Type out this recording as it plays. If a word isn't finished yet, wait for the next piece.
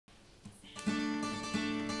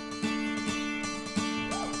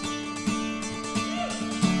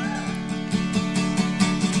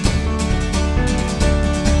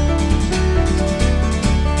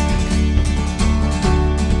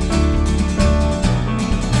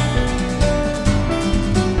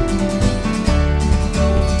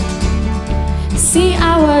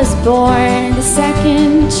born the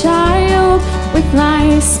second child, with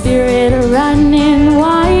my spirit running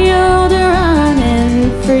wild,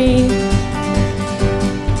 running free.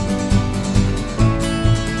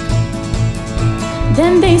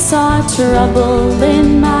 Then they saw trouble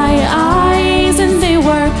in my eyes, and they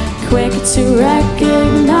were quick to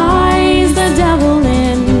recognize the devil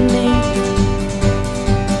in me.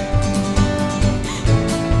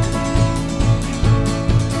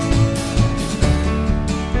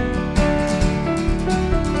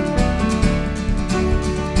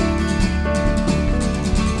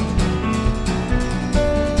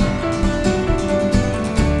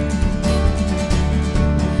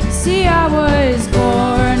 See, I was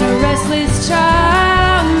born a restless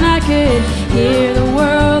child, and I could hear the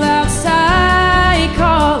world outside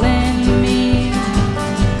calling me.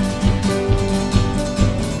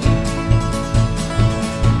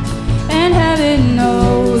 And heaven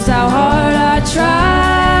knows how hard I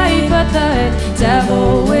tried, but the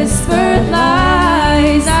devil whispered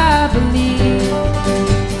lies, I believe.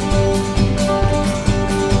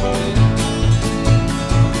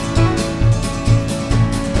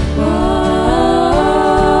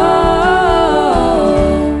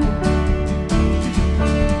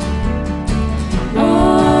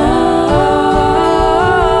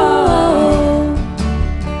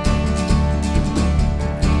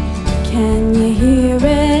 Can you hear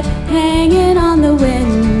it hanging on the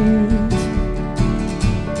wind?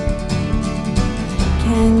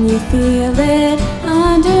 Can you feel it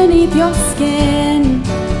underneath your skin?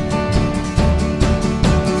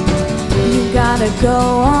 You gotta go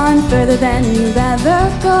on further than you've ever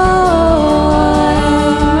gone.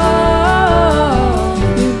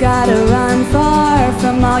 You gotta run far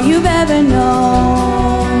from all you've ever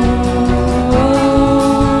known.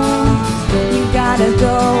 You gotta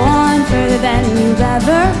go on further than you've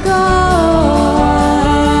ever gone.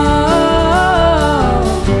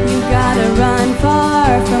 You gotta run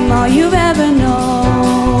far from all you've ever known.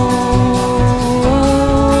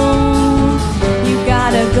 You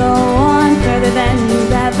gotta go on further than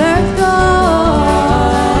you've ever gone.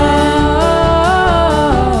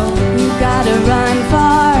 You gotta run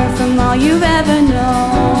far from all you've ever